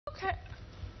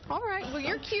All right. Well,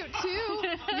 you're cute too.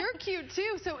 You're cute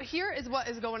too. So here is what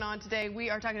is going on today. We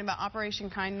are talking about Operation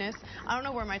Kindness. I don't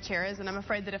know where my chair is, and I'm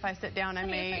afraid that if I sit down, I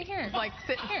may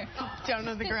sit down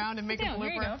on the ground and make a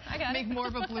blooper, make more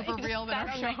of a blooper reel than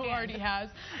our show already has.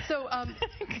 So,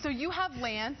 so you have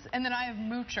Lance, and then I have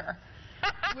Moocher,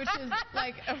 which is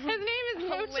like his name is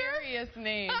Moocher. Hilarious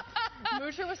name.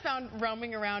 Moocher was found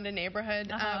roaming around a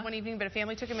neighborhood one evening, but a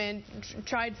family took him in,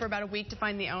 tried for about a week to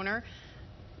find the owner,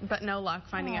 but no luck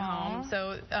finding a home.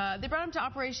 So they brought him to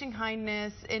Operation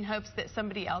Kindness in hopes that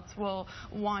somebody else will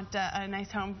want a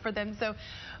nice home for them. So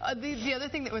the other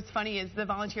thing that was funny is the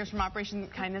volunteers from Operation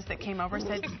Kindness that came over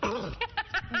said,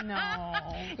 no.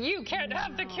 You can't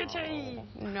have the kitty.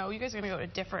 No, you guys are going to go to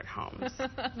different homes.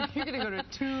 You're going to go to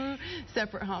 2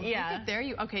 separate homes. Yeah. Look at there.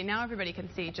 Okay, now everybody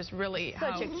can see just really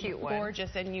how gorgeous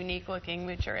and unique looking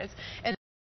Moocher is.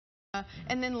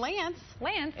 And then Lance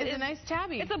is a nice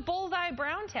tabby. It's a bullseye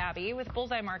brown tabby with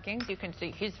bullseye markings. You can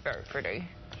see he's very pretty.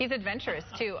 He's adventurous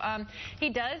too. He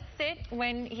does sit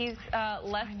when he's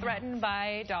less threatened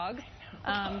by dogs.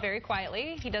 Very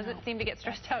quietly. He doesn't seem to get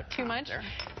stressed out too much.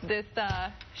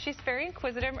 She's very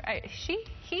inquisitive.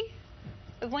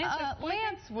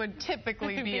 Lance would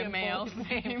typically be a male's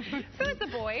name. So it's a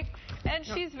boy. And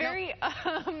she's very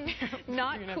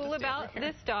not cool about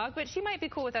this dog, but she might be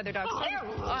cool with other dogs.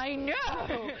 I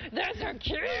know. That's her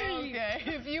cute. Okay.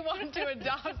 If you want to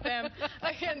adopt them,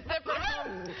 again, separate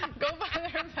homes, go by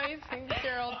their place in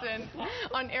Carrollton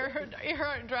on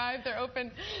Earhart Drive. They're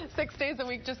open 6 days a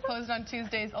week, just closed on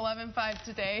Tuesdays, 11/5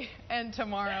 today and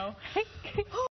tomorrow.